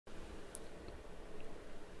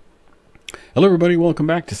Hello, everybody. Welcome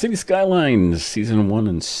back to City Skylines, Season 1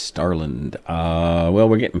 in Starland. Well,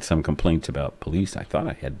 we're getting some complaints about police. I thought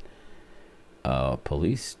I had a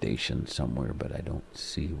police station somewhere, but I don't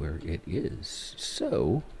see where it is.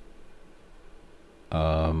 So,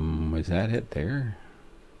 is that it there?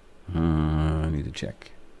 I need to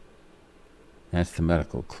check. That's the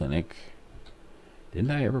medical clinic.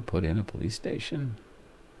 Didn't I ever put in a police station?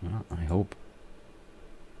 Well, I hope.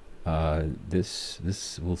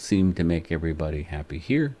 This will seem to make everybody happy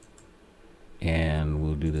here, and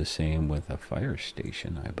we'll do the same with a fire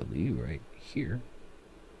station, I believe, right here.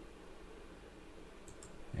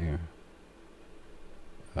 There.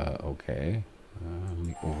 Okay. Let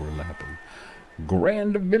me overlap them.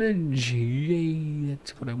 Grand Village, yay!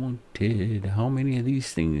 That's what I wanted. How many of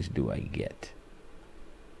these things do I get?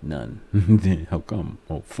 None. How come?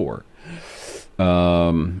 Oh, 4.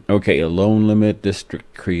 Okay, a loan limit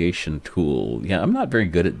district creation tool. Yeah, I'm not very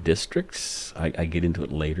good at districts. I get into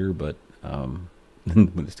it later, but when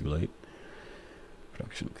it's too late.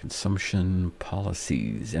 Production, consumption,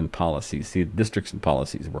 policies, and policies. See, districts and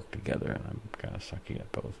policies work together, and I'm kind of sucky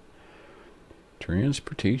at both.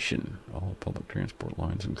 Transportation. All public transport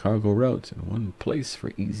lines and cargo routes in one place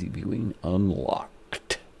for easy viewing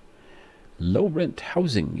unlocked. Low rent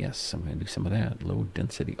housing, yes, I'm going to do some of that. Low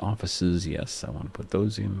density offices, yes, I want to put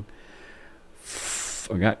those in.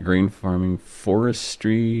 I got grain farming,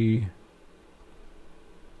 forestry,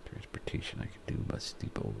 transportation. I could do bus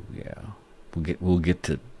depot, yeah. We'll get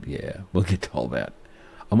to all that.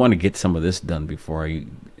 I want to get some of this done before I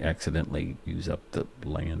accidentally use up the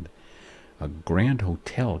land. A grand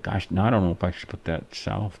hotel, gosh, now I don't know if I should put that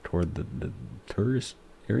south toward the tourist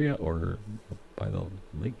area or by the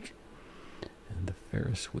lake. And the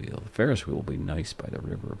Ferris wheel. The Ferris wheel will be nice by the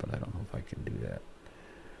river, but I don't know if I can do that.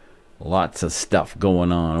 Lots of stuff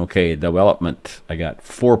going on. Okay, development. I got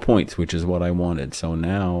 4 points, which is what I wanted. So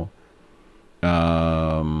now,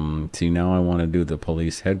 see, now I want to do the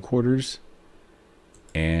police headquarters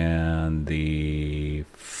and the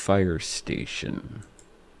fire station.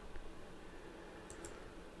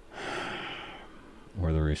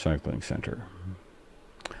 Or the recycling center.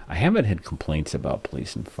 I haven't had complaints about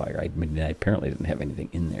police and fire. I mean, I apparently didn't have anything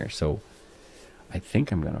in there, so I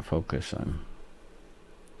think I'm going to focus on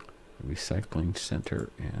the recycling center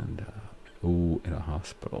and and a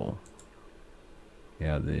hospital.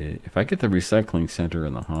 Yeah, if I get the recycling center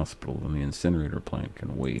and the hospital, then the incinerator plant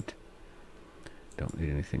can wait. Don't need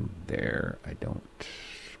anything there.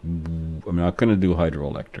 I'm not going to do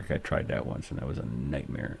hydroelectric. I tried that once, and that was a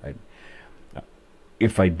nightmare.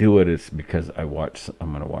 If I do it, it's because I'm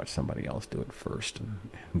going to watch somebody else do it first and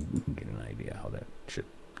get an idea how that should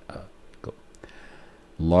go.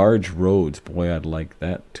 Large roads, boy, I'd like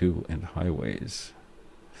that too, and highways.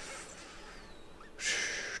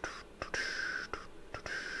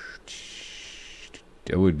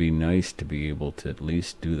 It would be nice to be able to at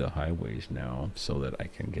least do the highways now so that I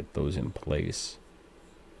can get those in place.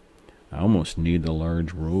 I almost need the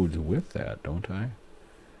large roads with that, don't I?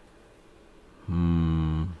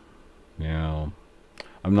 Yeah,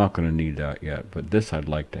 I'm not going to need that yet, but this I'd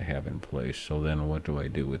like to have in place. So then what do I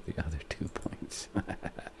do with the other 2 points?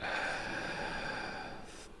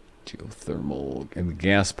 Geothermal and the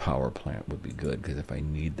gas power plant would be good, because if I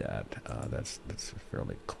need that, that's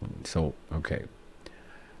fairly clean. So, okay.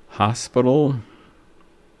 Hospital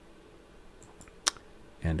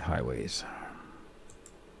and highways.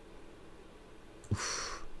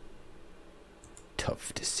 Oof.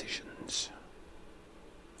 Tough decisions.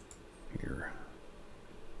 Here.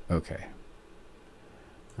 Okay.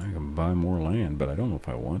 I can buy more land, but I don't know if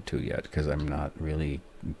I want to yet because I'm not really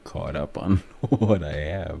caught up on what I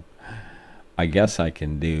have. I guess I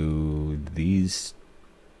can do these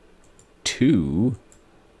 2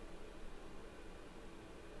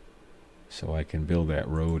 so I can build that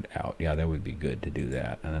road out. Yeah, that would be good to do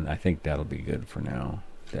that. And then I think that'll be good for now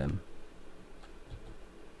then.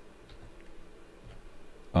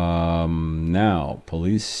 Now,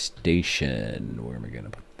 police station. Where am I going to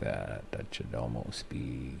put that? That should almost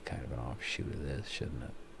be kind of an offshoot of this, shouldn't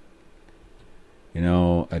it? You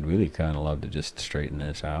know, I'd really kind of love to just straighten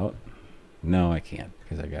this out. No, I can't,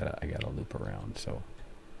 because I gotta loop around. So,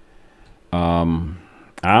 I'm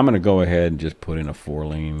going to go ahead and just put in a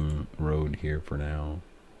 4-lane road here for now.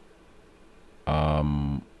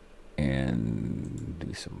 And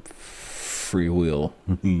do some freewheel.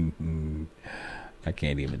 I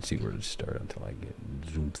can't even see where to start until I get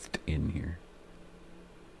zoomed in here.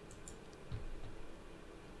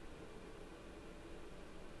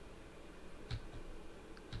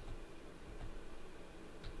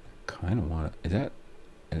 Kind of want to. Is that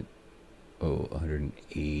Oh,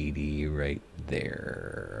 180 right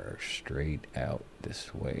there. Straight out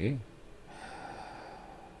this way.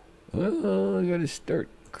 Well, I gotta start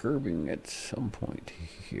curving at some point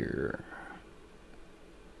here.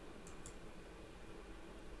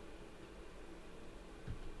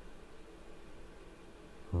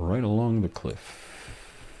 Right along the cliff.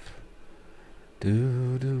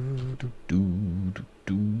 Do do do do do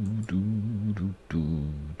do do do do do do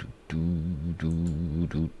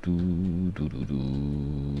do do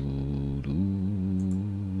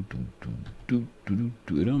do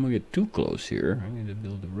do. I don't want to get too close here. I need to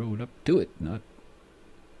build a road up to it, not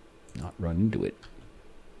run into it.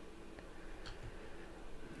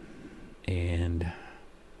 And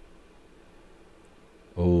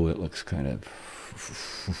oh, it looks kind of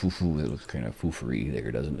foofery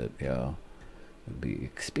there, doesn't it? Yeah. It'd be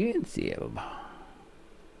expensive.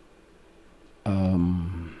 I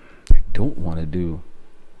don't want to do.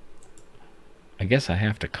 I guess I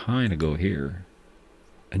have to kind of go here.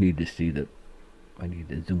 I need to see that. I need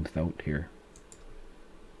to zoom out here.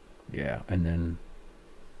 Yeah, and then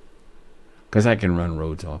because I can run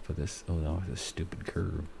roads off of this. Oh no, this stupid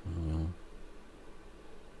curve. Oh,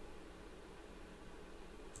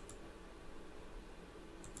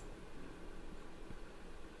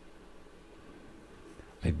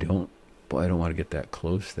 I don't want to get that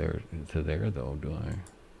close there to there though, do I?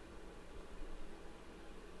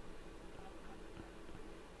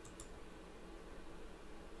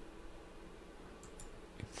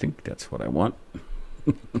 I think that's what I want.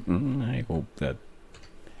 I hope that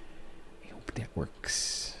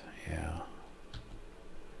works. Yeah.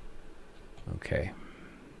 Okay.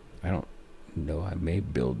 I don't know. I may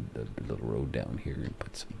build a little road down here and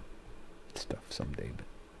put some stuff someday, but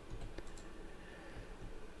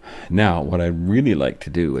now, what I'd really like to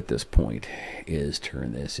do at this point is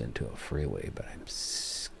turn this into a freeway, but I'm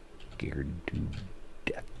scared to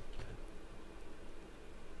death.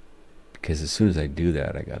 Because as soon as I do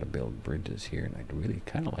that, I got to build bridges here, and I'd really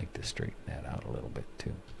kind of like to straighten that out a little bit,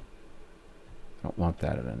 too. I don't want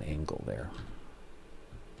that at an angle there.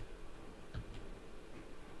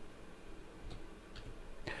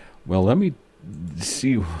 Well, let me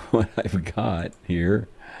see what I've got here.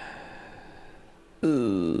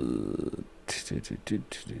 3-lane,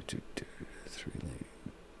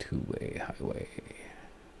 2-way highway,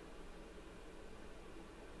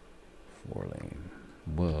 4-lane.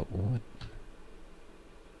 Whoa, what?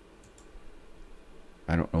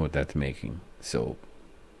 I don't know what that's making. So,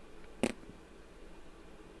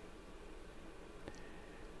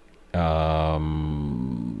 can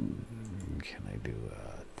I do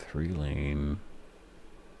a 3-lane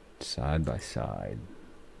side by side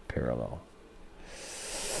parallel?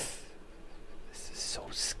 So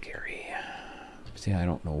scary. See, I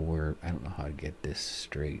don't know how to get this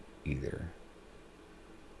straight either.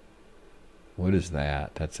 What is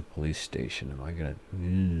that? That's a police station. Am I gonna? I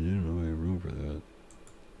don't know any room for that.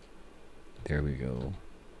 There we go.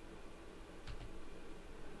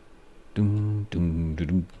 Doom doom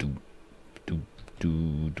doom doom doom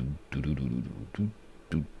doom doom doom doom doom.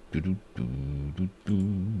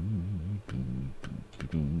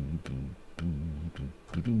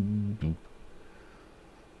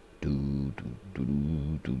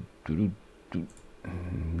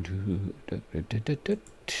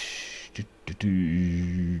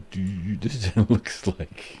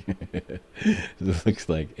 This looks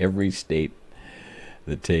like every state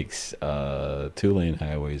that takes 2-lane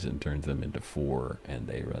highways and turns them into 4, and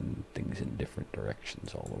they run things in different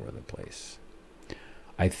directions all over the place.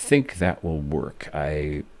 I think that will work.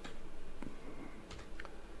 I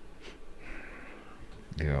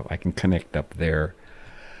can connect up there.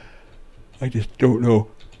 I just don't know.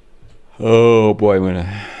 Oh boy,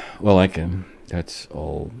 well, I can. That's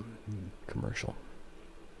all commercial.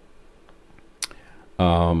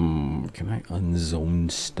 Can I unzone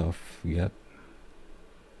stuff yet?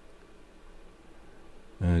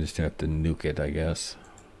 I just have to nuke it, I guess.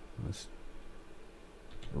 Let's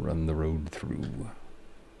run the road through.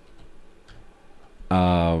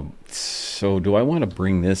 So do I want to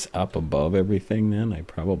bring this up above everything then? I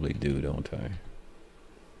probably do, don't I?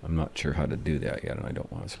 I'm not sure how to do that yet, and I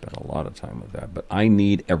don't want to spend a lot of time with that, but I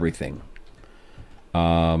need everything.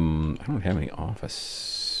 I don't have any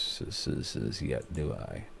offices yet, do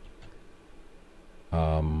I?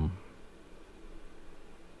 Oh,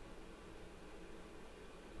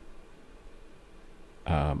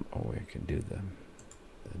 I can do the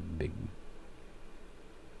big...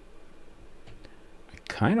 I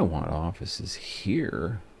kind of want offices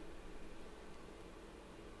here.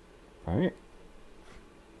 Right?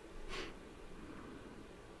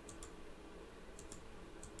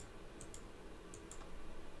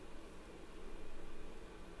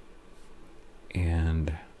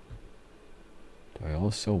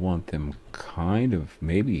 also want them kind of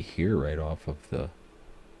maybe here right off of the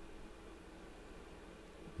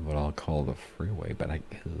what I'll call the freeway, but I'm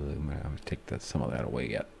gonna take some of that away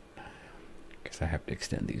yet because I have to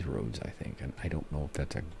extend these roads, I think, and I don't know if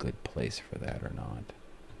that's a good place for that or not.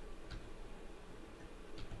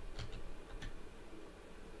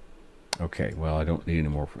 Okay, well, I don't need any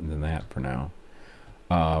more than that for now.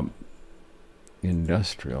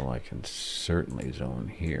 Industrial, I can certainly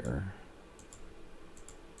zone here.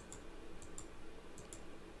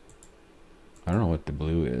 I don't know what the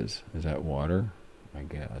blue is. Is that water? I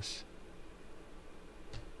guess.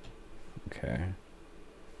 Okay.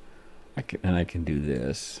 I can do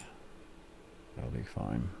this. That'll be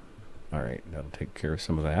fine. All right, that'll take care of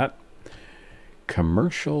some of that.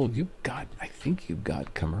 Commercial, I think you've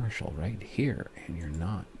got commercial right here, and you're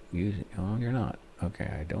not using, oh, you're not. Okay,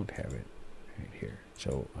 I don't have it right here,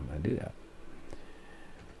 so I'm going to do that.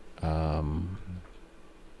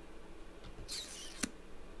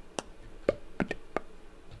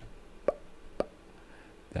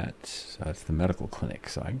 That's the medical clinic,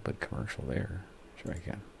 so I can put commercial there. Sure I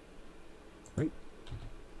can. Right?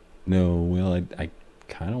 No, well, I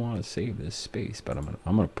kind of want to save this space, but I'm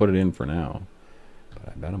gonna put it in for now. But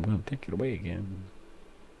I bet I'm gonna take it away again.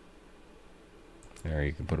 There,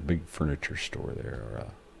 you can put a big furniture store there, or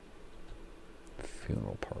a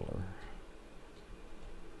funeral parlor.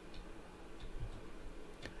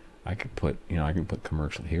 I could put, I can put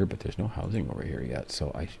commercial here, but there's no housing over here yet,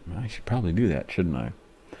 so I should probably do that, shouldn't I?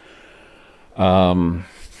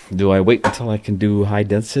 Do I wait until I can do high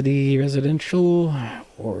density residential,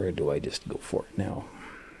 or do I just go for it now?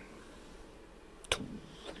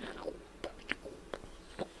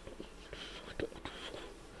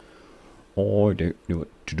 Or do what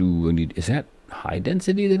to do? Is that high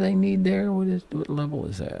density that I need there? What level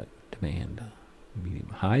is that? Demand. Medium.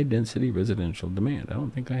 High density residential demand. I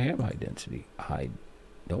don't think I have high density.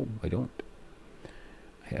 No, I don't.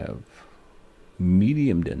 I have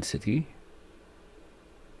medium density.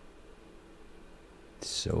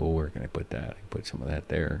 So where can I put that? I can put some of that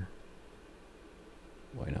there.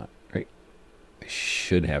 Why not? Right. I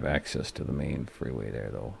should have access to the main freeway there,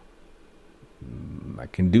 though. I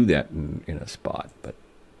can do that in a spot, but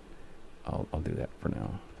I'll do that for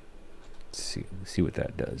now. See what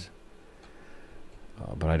that does.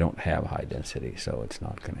 But I don't have high density, so it's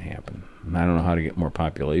not going to happen. And I don't know how to get more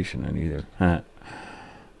population in either.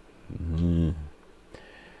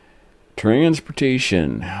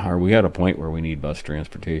 Transportation. Are we at a point where we need bus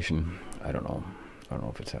transportation? I don't know. I don't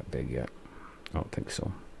know if it's that big yet. I don't think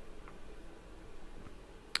so.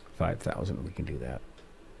 5,000, we can do that.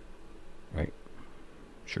 Right?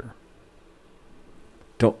 Sure.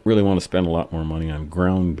 Don't really want to spend a lot more money on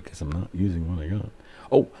ground because I'm not using what I got.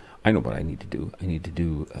 Oh, I know what I need to do. I need to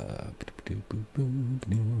do...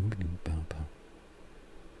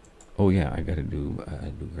 oh, yeah, I got to do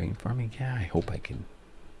grain farming. Yeah, I hope I can...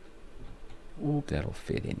 Hope that'll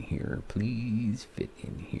fit in here. Please fit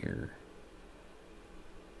in here.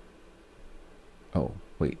 Oh,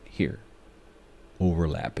 wait, here.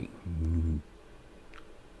 Overlapping.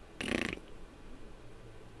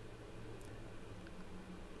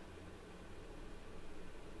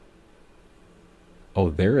 Oh,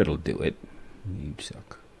 there it'll do it. You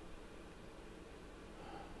suck.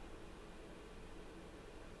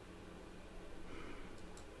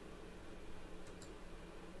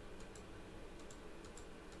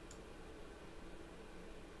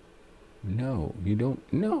 No, you don't.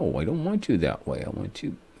 No, I don't want you that way. I want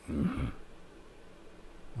you. All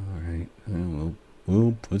right.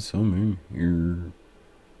 We'll put some in here.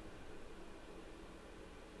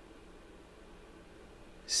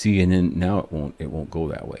 See, and then now it won't go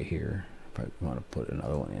that way here. If I want to put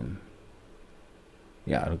another one in.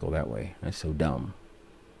 Yeah, it'll go that way. That's so dumb.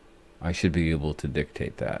 I should be able to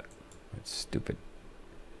dictate that. That's stupid.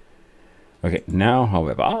 Okay, now,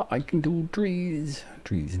 however, I can do trees.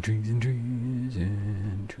 Trees and trees and trees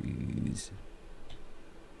and trees.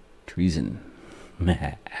 Treason. I'm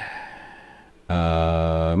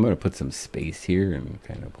going to put some space here and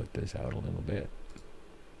kind of put this out a little bit.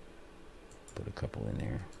 Put a couple in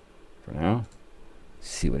there for now.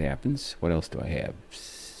 See what happens. What else do I have?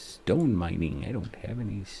 Stone mining. I don't have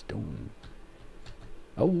any stone.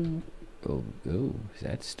 Oh, is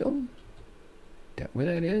that stone? Is that where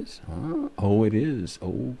that is? Huh? Oh, it is.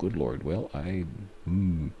 Oh, good Lord. Well, I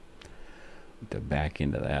have to back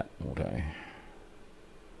into that, won't I?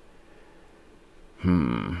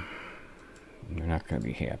 They're not going to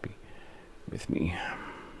be happy with me.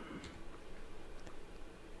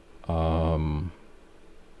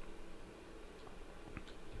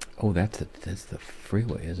 Oh, that's the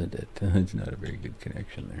freeway, isn't it? It's not a very good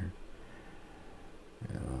connection there.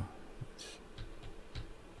 Yeah.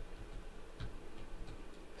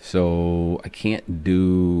 So I can't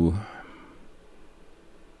do.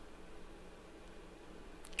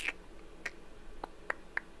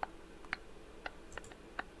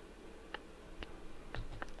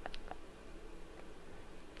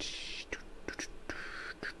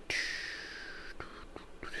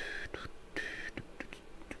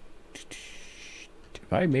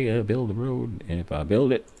 If I build a road, and if I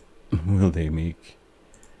build it, will they make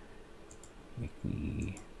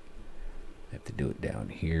me have to do it down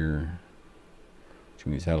here? Which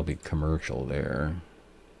means that'll be commercial there.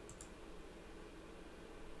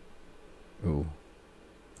 Oh.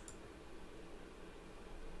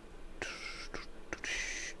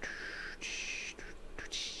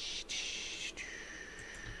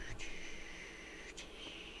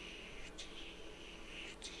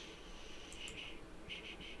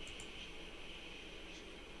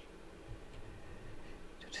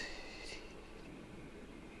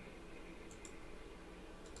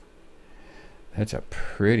 That's a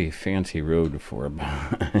pretty fancy road for a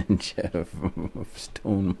bunch of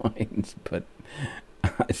stone mines, but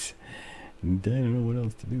I don't know what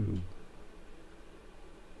else to do.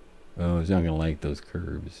 Oh, it's not going to like those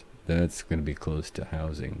curves. That's going to be close to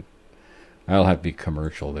housing. I'll have to be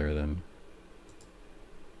commercial there then.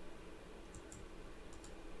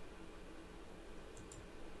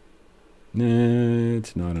 Nah,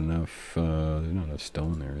 it's not enough. There's not enough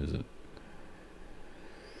stone there, is it?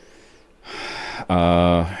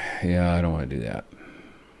 Yeah, I don't want to do that.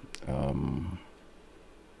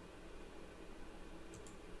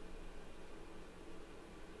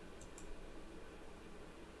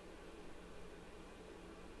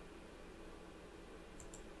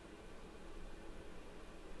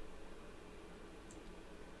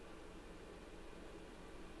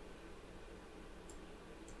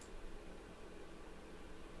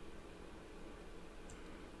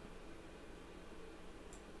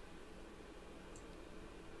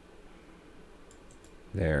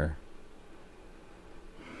 There.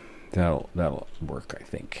 That'll work, I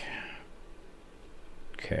think.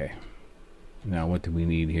 Okay. Now what do we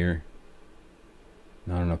need here?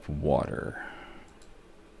 Not enough water.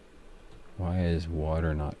 Why is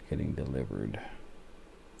water not getting delivered?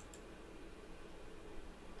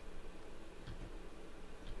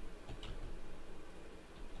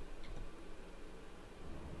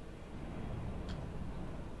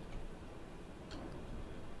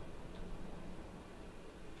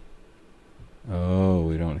 Oh,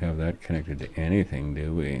 we don't have that connected to anything,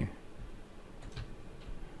 do we?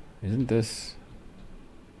 Isn't this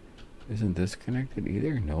connected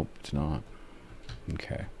either? Nope, it's not.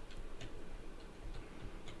 Okay.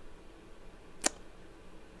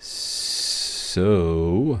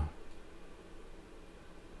 So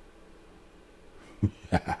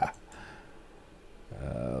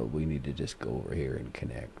we need to just go over here and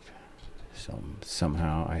connect.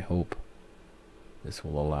 Somehow, I hope this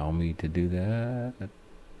will allow me to do that.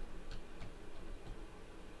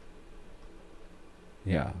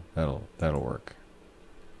 Yeah, that'll work.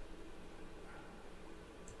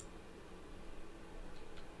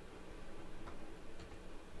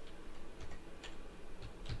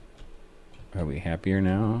 Are we happier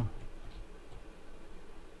now?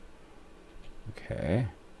 Okay.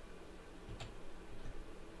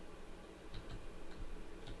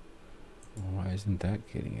 Why isn't that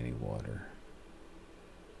getting any water?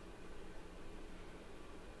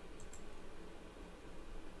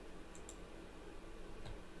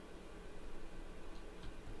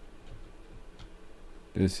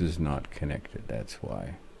 This is not connected, that's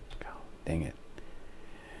why. Oh, dang it.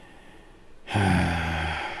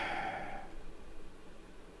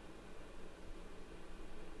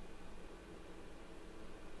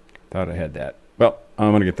 Thought I had that. Well,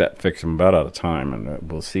 I'm gonna get that fixed. I'm about out of time,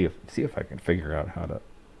 and we'll see if I can figure out how to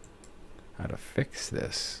fix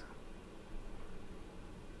this.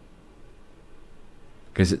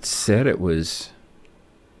 Because it said it was.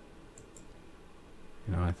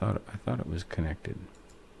 You know, I thought it was connected.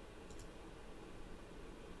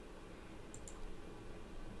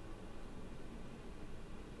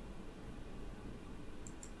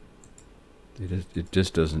 It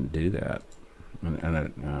just doesn't do that. And I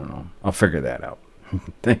don't know. I'll figure that out.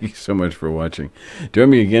 Thank you so much for watching.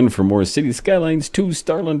 Join me again for more City Skylines 2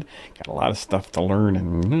 Starland. Got a lot of stuff to learn,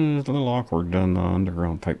 and it's a little awkward on the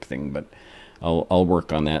underground pipe thing, but I'll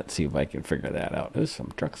work on that, see if I can figure that out. There's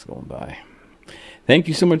some trucks going by. Thank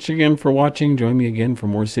you so much again for watching. Join me again for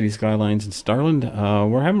more City Skylines in Starland.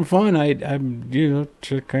 We're having fun. I'm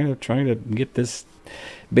kind of trying to get this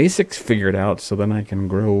basics figured out so then I can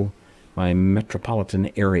grow my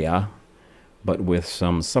metropolitan area, but with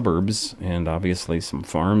some suburbs and obviously some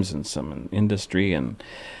farms and some industry and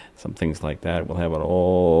some things like that. We'll have it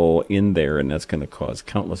all in there, and that's going to cause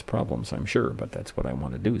countless problems, I'm sure, but that's what I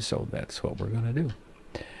want to do, so that's what we're going to do.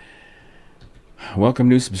 Welcome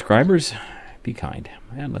new subscribers. Be kind,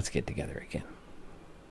 and let's get together again.